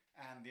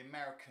 and the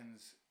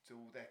Americans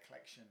do all their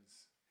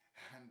collections,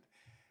 and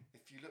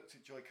if you looked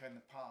at Joico in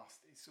the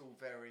past, it's all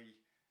very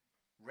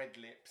red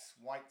lips,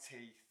 white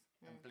teeth,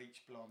 and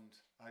bleach blonde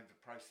over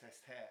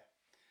processed hair.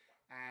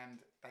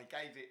 And they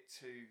gave it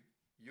to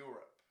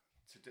Europe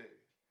to do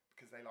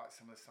because they liked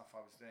some of the stuff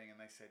I was doing, and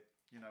they said,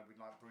 you know,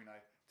 we'd like Bruno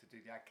to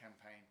do the ad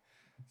campaign.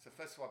 So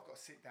first of all, I've got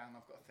to sit down,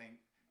 I've got to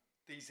think,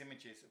 these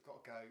images have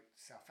got to go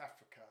South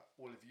Africa,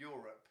 all of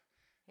Europe,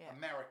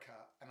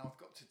 America, and I've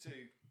got to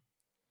do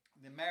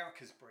the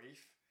America's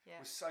brief.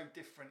 Was so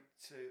different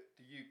to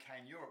the UK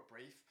and Europe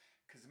brief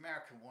because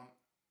America want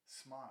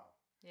smile.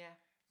 Yeah.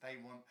 They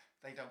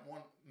don't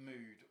want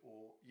mood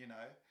or, you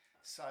know.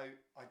 So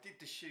I did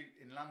the shoot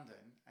in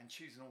London and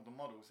choosing all the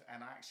models,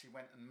 and I actually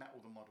went and met all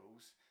the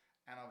models,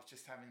 and I was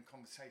just having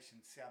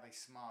conversations, see how they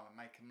smile and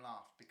make them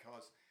laugh,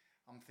 because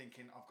I'm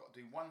thinking I've got to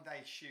do 1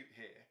 day shoot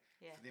here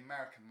for the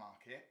American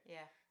market.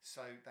 Yeah.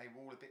 So they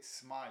were all a bit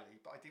smiley,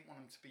 but I didn't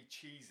want them to be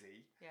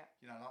cheesy. Yeah.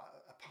 You know, like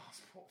a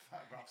passport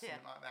photograph,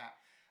 something like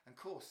that. And of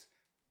course,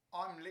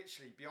 I'm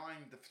literally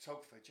behind the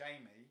photographer,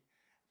 Jamie,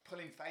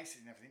 pulling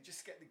faces and everything,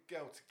 just to get the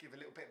girl to give a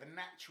little bit of a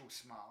natural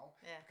smile.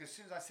 Yeah. Because as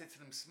soon as I said to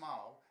them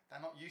smile, they're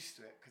not used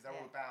to it because they're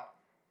all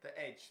about the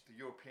edge, the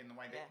European, the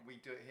way that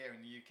we do it here in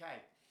the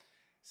UK.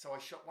 So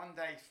I shot 1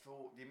 day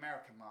for the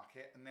American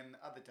market, and then the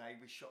other day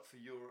we shot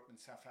for Europe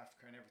and South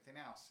Africa and everything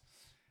else.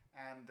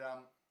 And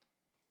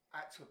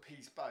I had to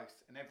appease both,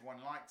 and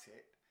everyone liked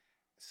it.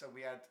 So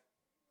we had,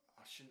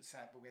 I shouldn't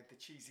say it, but we had the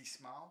cheesy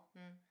smile.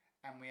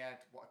 And we had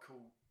what I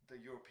call the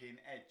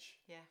European edge.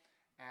 Yeah.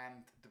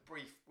 And the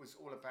brief was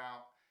all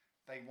about,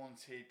 they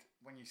wanted,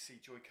 when you see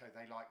Joico,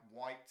 they like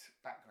white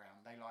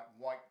background, they like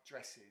white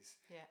dresses.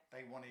 Yeah.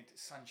 They wanted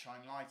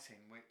sunshine lighting,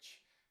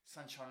 which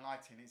sunshine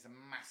lighting is a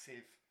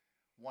massive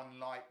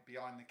one light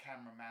behind the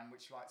cameraman,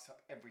 which lights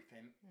up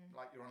everything,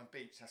 like you're on a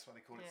beach. That's why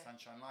they call it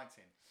sunshine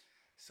lighting.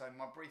 So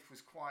my brief was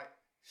quite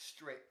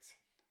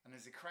strict. And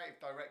as a creative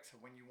director,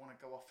 when you want to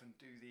go off and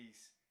do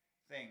these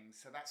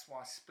things, so that's why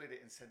I split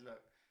it and said,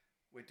 look,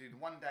 we'll do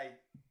the 1 day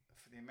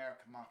for the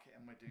American market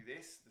and we'll do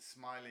this, the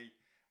smiley,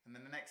 and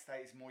then the next day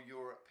is more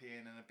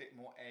European and a bit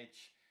more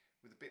edge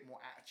with a bit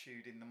more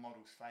attitude in the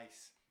model's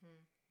face.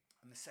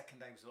 And the second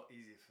day was a lot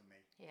easier for me.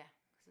 Yeah,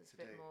 because it's a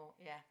bit more,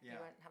 you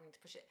weren't having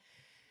to push it.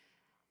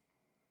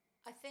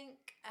 I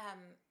think,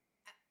 I'm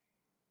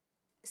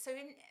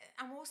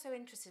also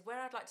interested, where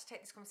I'd like to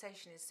take this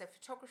conversation is, so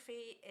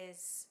photography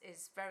is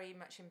very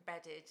much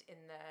embedded in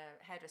the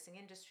hairdressing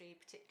industry,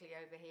 particularly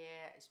over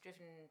here. It's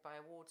driven by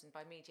awards and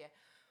by media.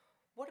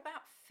 What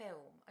about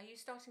film? Are you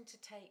starting to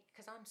take,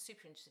 because I'm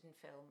super interested in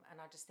film,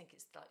 and I just think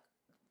it's like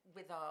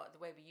with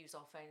the way we use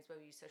our phones, the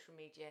way we use social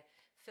media,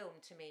 film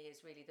to me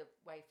is really the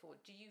way forward.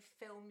 Do you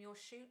film your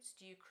shoots?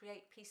 Do you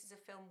create pieces of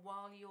film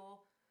while you're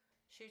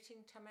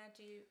shooting, Tomer?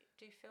 Do you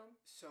do film?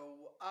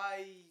 So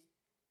I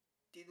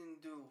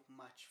didn't do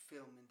much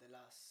film in the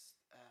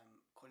last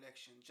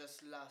collection.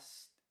 Just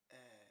last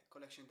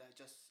collection that I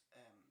just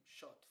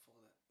shot for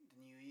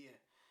the new year.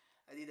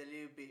 I did a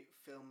little bit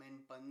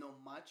filming, but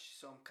not much.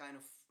 So I'm kind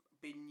of a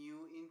bit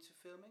new into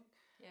filming.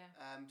 Yeah.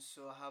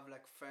 So I have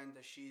like a friend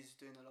that she's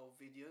doing a lot of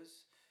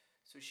videos.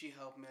 So she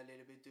helped me a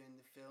little bit doing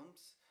the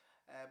films.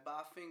 But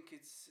I think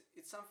it's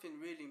something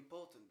really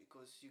important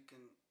because you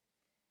can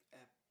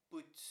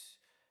put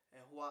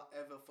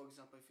whatever, for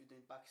example, if you're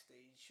doing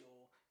backstage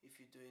or if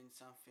you're doing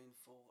something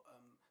for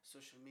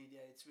social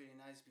media, it's really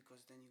nice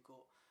because then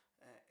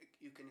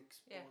you can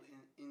explore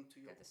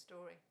into your the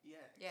story.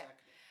 Yeah,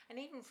 exactly.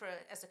 And even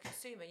as a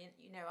consumer,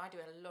 you know, I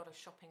do a lot of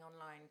shopping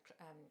online,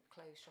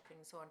 clothes shopping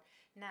and so on.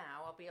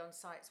 Now I'll be on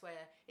sites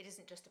where it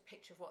isn't just a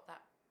picture of what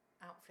that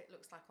outfit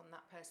looks like on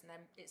that person,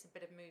 then it's a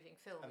bit of moving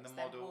film. And it's the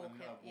model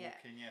walking,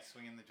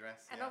 swinging the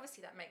dress. And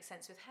obviously that makes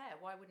sense with hair.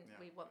 Why wouldn't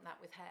we want that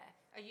with hair?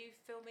 Are you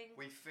filming?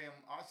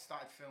 I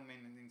started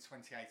filming in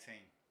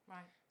 2018.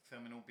 Right.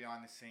 Filming all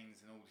behind the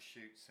scenes and all the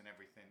shoots and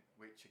everything,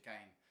 which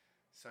again,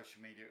 social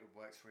media, it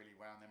works really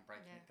well, and then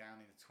breaking it down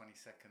into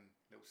 20-second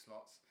little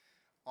slots.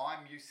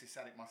 I'm useless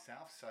at it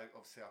myself, so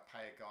obviously I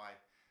pay a guy,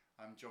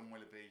 John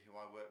Willoughby, who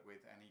I work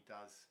with, and he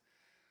does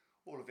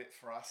all of it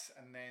for us.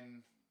 And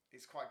then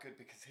it's quite good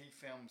because he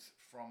films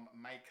from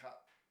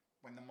makeup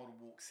when the model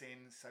walks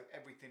in, so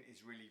everything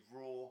is really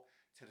raw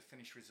to the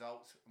finished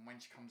results and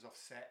when she comes off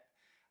set.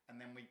 And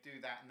then we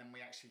do that, and then we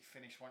actually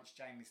finish. Once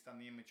Jamie's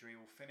done the imagery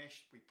all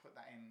finished, we put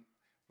that in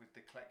with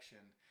the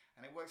collection.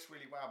 And it works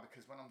really well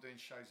because when I'm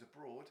doing shows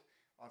abroad,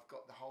 I've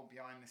got the whole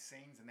behind the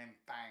scenes and then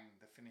bang,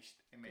 the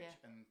finished image.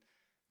 Yeah. And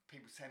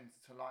people tend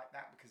to like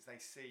that because they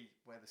see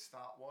where the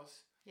start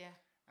was. Yeah.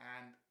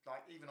 And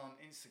like even on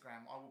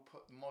Instagram, I will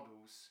put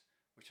models,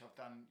 which I've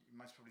done, you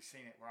most probably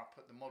seen it, where I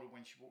put the model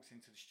when she walks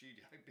into the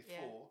studio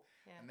before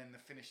and then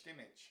the finished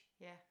image.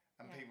 Yeah.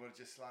 And people are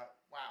just like,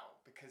 wow,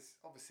 because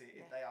obviously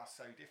they are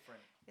so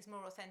different. It's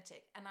more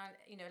authentic. And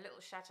a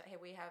little shout out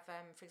here, we have,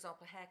 for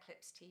example, Hair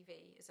Clips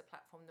TV is a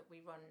platform that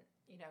we run.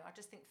 You know, I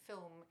just think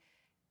film,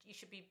 you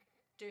should be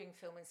doing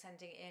film and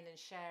sending it in and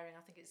sharing.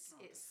 I think it's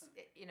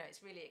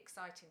really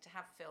exciting to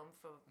have film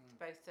for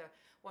both the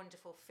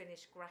wonderful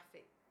finished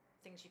graphic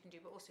things you can do,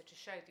 but also to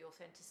show the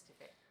authenticity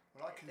of it.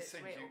 Well, I can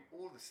send you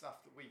all the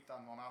stuff that we've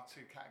done on our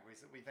 2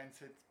 categories that we've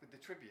entered with the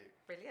tribute.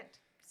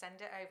 Brilliant.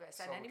 Send it over.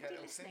 So anybody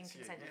listening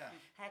can send it.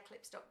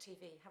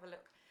 Hairclips.tv. Have a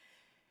look.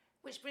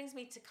 Which brings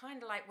me to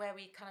kind of like where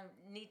we kind of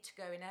need to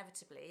go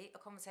inevitably,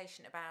 a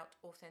conversation about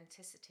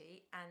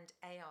authenticity and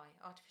AI,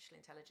 artificial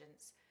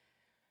intelligence.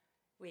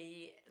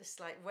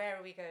 It's like, where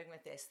are we going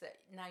with this?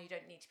 That now you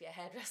don't need to be a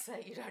hairdresser,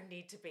 you don't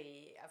need to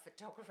be a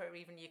photographer,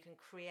 even you can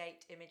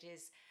create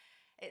images.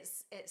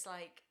 It's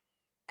like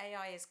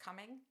AI is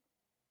coming.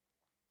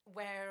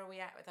 Where are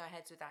we at with our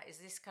heads with that? Is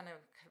this kind of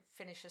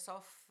finish us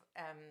off?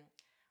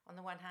 On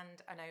the one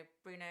hand, I know,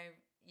 Bruno,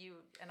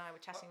 you and I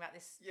were chatting about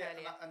this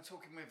earlier. Yeah, and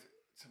talking with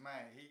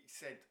Tomer, he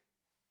said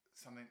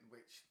something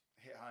which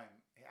hit home.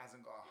 It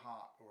hasn't got a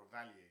heart or a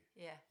value.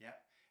 Yeah. Yeah.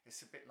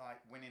 It's a bit like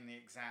winning the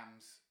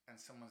exams and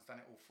someone's done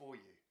it all for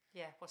you.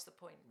 Yeah, what's the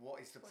point? What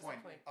is the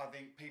point? I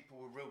think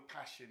people with real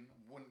passion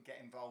wouldn't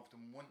get involved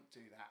and wouldn't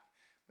do that.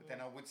 But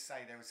then I would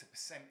say there is a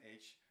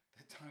percentage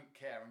that don't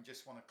care and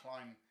just want to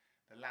climb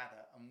the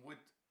ladder and would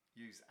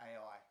use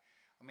AI.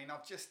 I mean,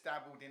 I've just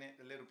dabbled in it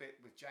a little bit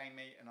with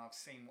Jamie and I've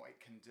seen what it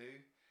can do.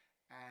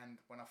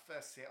 And when I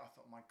first see it, I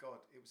thought, my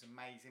God, it was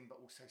amazing, but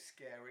also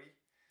scary.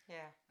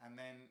 Yeah. And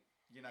then,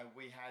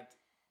 we had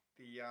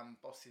the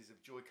bosses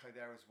of Joyco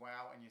there as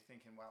well. And you're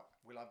thinking, well,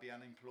 will I be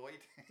unemployed?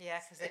 Yeah,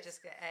 because they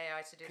just get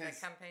AI to do their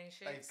campaign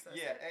shoots.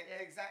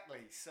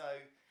 Exactly. So,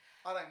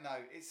 I don't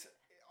know.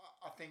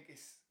 I think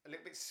it's a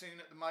little bit soon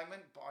at the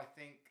moment, but I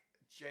think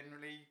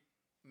generally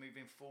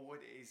moving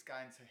forward it is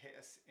going to hit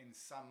us in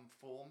some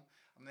form.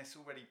 I mean, there's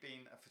already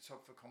been a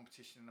photographer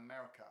competition in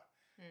America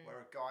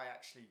where a guy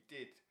actually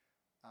did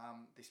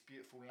this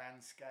beautiful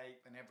landscape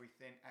and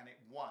everything, and it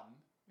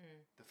won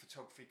the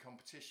photography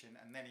competition,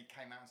 and then he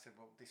came out and said,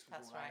 well, this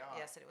was all right. AI.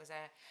 Yes, it was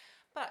AI.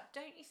 But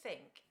don't you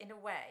think, in a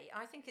way,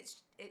 I think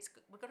it's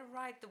we've got to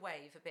ride the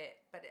wave a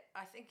bit, but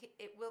I think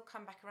it will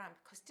come back around,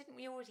 because didn't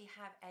we already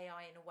have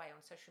AI in a way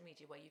on social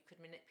media where you could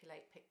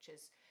manipulate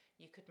pictures,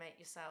 you could make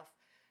yourself,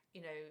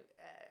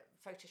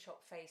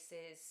 Photoshop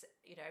faces,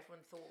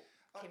 everyone thought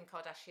Kim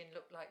Kardashian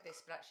looked like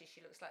this, but actually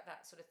she looks like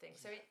that, sort of thing.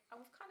 So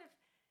I've kind of,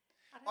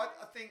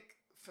 I think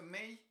for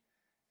me,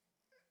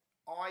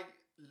 I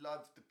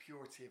love the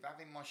purity of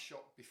having my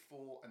shot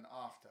before and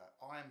after.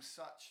 I am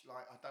such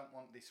like, I don't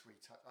want this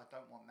retouch, I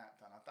don't want that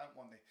done, I don't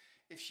want this.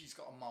 If she's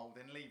got a mole,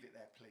 then leave it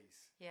there,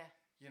 please. Yeah.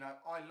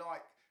 I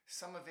like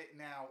some of it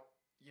now.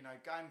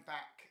 Going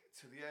back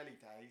to the early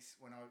days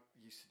when I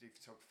used to do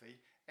photography,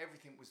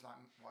 everything was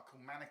like what I call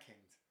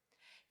mannequined.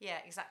 Yeah,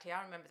 exactly.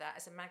 I remember that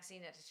as a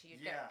magazine editor,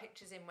 you'd get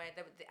pictures in where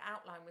the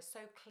outline was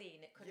so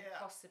clean it couldn't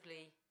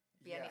possibly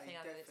be anything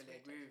other than.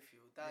 I definitely agree with you.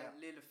 That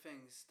little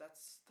things,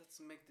 that's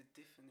make the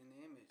difference in the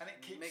image, and it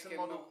keeps make the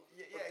model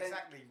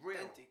exactly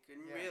real, authentic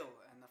and real.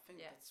 And I think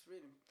that's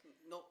really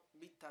not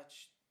be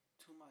touched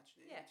too much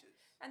the images.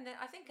 And then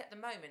I think at the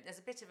moment there's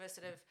a bit of a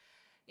sort of,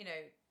 you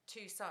know,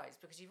 two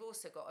sides, because you've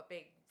also got a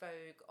big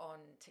vogue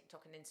on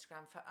TikTok and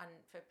Instagram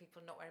for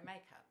people not wearing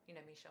makeup. You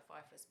know, Michelle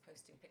Pfeiffer's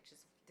posting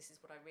pictures of this is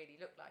what I really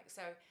look like.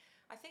 So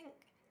I think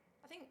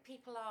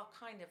people are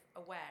kind of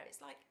aware.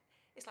 It's like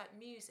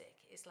music,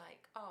 it's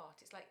like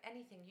art, it's like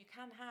anything. You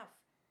can have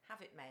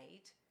it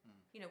made.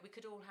 You know, we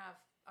could all have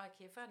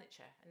IKEA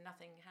furniture and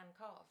nothing hand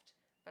carved,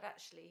 but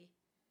actually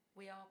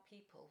we are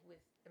people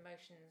with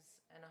emotions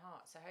and a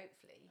heart. So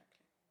hopefully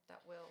that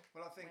will.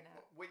 Well, I think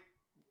we,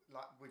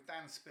 like with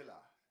Dan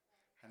Spiller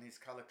and his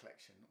colour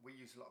collection, we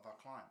use a lot of our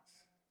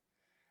clients,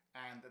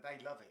 and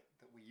they love it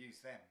that we use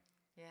them.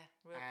 Yeah,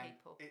 real and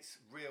people. It's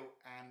real,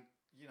 and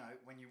you know,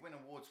 when you win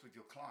awards with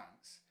your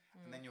clients,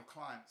 and then your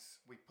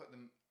clients, we put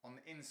them on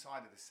the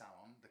inside of the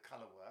salon, the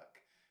colour work,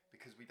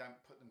 because we don't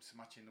put them so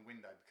much in the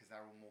window because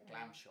they're all more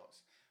glam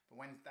shots. But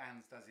when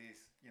Dan does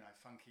his, you know,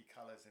 funky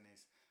colours and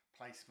his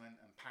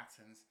placement and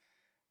patterns,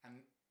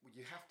 and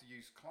you have to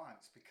use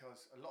clients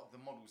because a lot of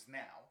the models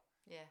now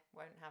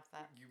won't have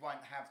that. You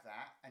won't have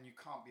that, and you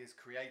can't be as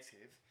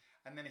creative.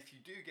 And then if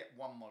you do get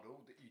one model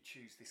that you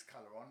choose this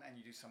colour on and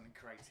you do something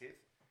creative,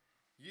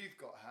 you've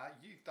got her,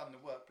 you've done the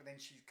work, but then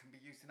she can be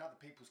used in other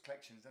people's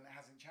collections and it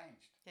hasn't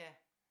changed. Yeah.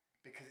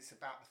 Because it's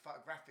about the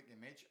photographic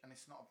image and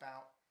it's not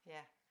about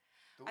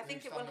I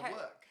think it will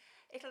work.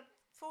 It'll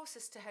force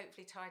us to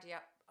hopefully tidy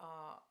up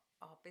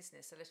our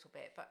business a little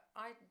bit, but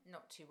I'm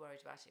not too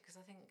worried about it because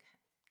I think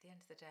at the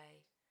end of the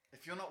day,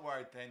 if you're not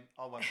worried, then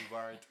I won't be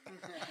worried.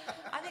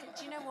 I think,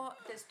 do you know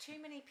what? There's too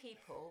many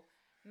people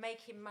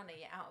making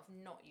money out of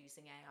not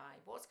using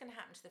AI. What's going to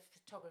happen to the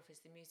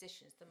photographers, the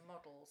musicians, the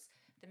models,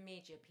 the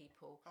media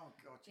people? Oh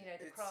God! You know,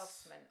 the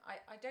craftsmen.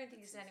 I don't think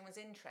it's in anyone's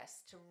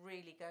interest to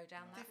really go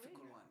down that route.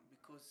 Difficult one,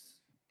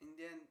 because in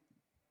the end,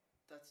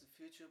 that's the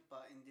future.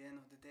 But in the end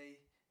of the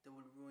day, they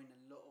will ruin a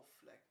lot of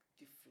like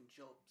different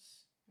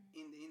jobs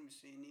in the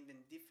industry, and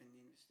even different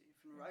industry,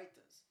 even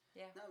writers.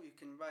 Yeah. Now you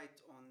can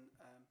write on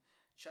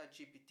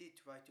ChatGPT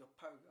to write your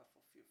paragraph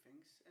of few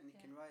things, and it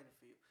can write it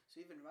for you.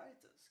 So even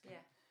writers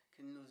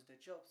can lose their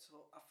jobs.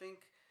 So I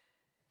think,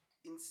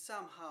 in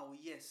somehow,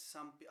 yes,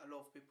 a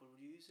lot of people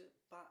will use it,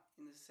 but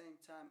in the same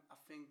time, I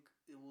think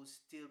it will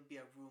still be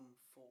a room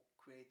for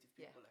creative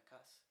people like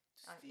us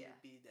to still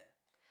be there.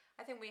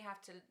 I think we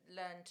have to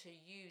learn to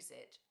use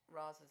it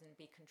rather than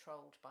be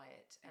controlled by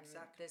it. And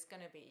there's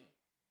going to be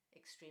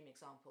extreme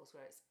examples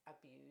where it's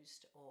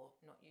abused or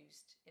not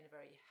used in a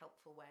very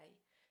helpful way.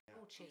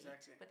 All cheat, but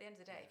at the end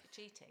of the day, if you're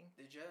cheating,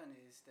 the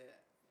journey is the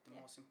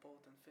most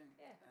important thing,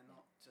 and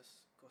not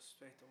just go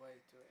straight away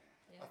to it.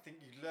 I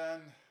think you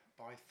learn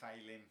by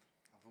failing.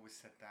 I've always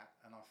said that,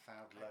 and I've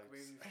failed loads. I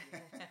agree with you.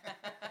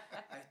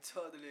 I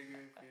totally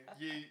agree with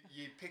you.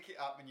 You pick it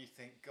up and you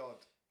think,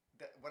 God,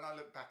 when I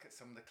look back at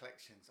some of the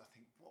collections, I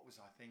think, what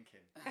was I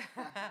thinking?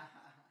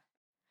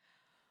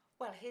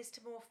 Well, here's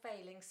to more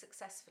failing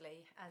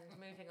successfully and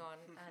moving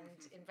on and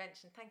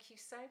invention. Thank you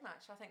so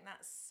much. I think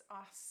that's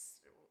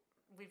us.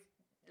 We've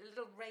a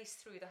little race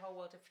through the whole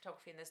world of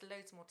photography, and there's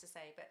loads more to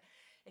say. But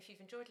if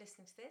you've enjoyed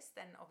listening to this,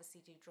 then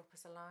obviously do drop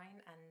us a line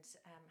and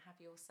have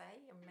your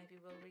say, and maybe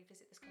we'll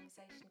revisit this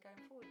conversation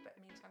going forward. But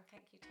in the meantime,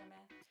 thank you,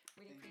 Tomer.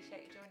 Really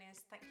appreciate you joining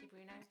us. Thank you,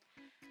 Bruno,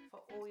 for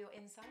all your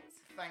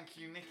insights. Thank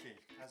you, Nikki.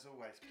 As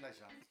always,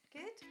 pleasure.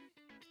 Good.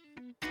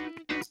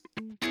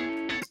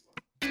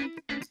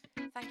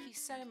 Thank you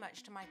so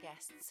much to my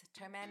guests,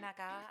 Tomer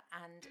Nagar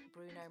and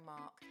Bruno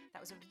Marc.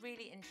 That was a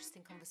really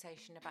interesting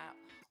conversation about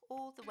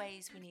all the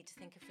ways we need to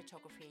think of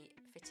photography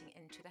fitting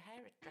into the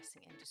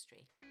hairdressing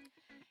industry.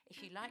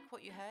 If you like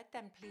what you heard,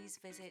 then please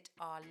visit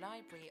our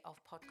library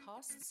of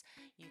podcasts.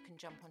 You can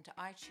jump onto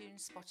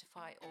iTunes,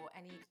 Spotify, or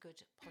any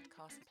good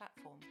podcast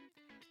platform.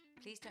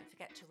 Please don't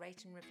forget to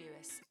rate and review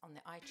us on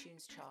the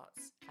iTunes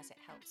charts, as it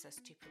helps us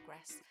to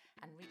progress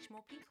and reach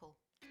more people.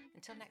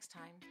 Until next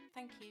time,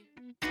 thank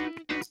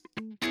you.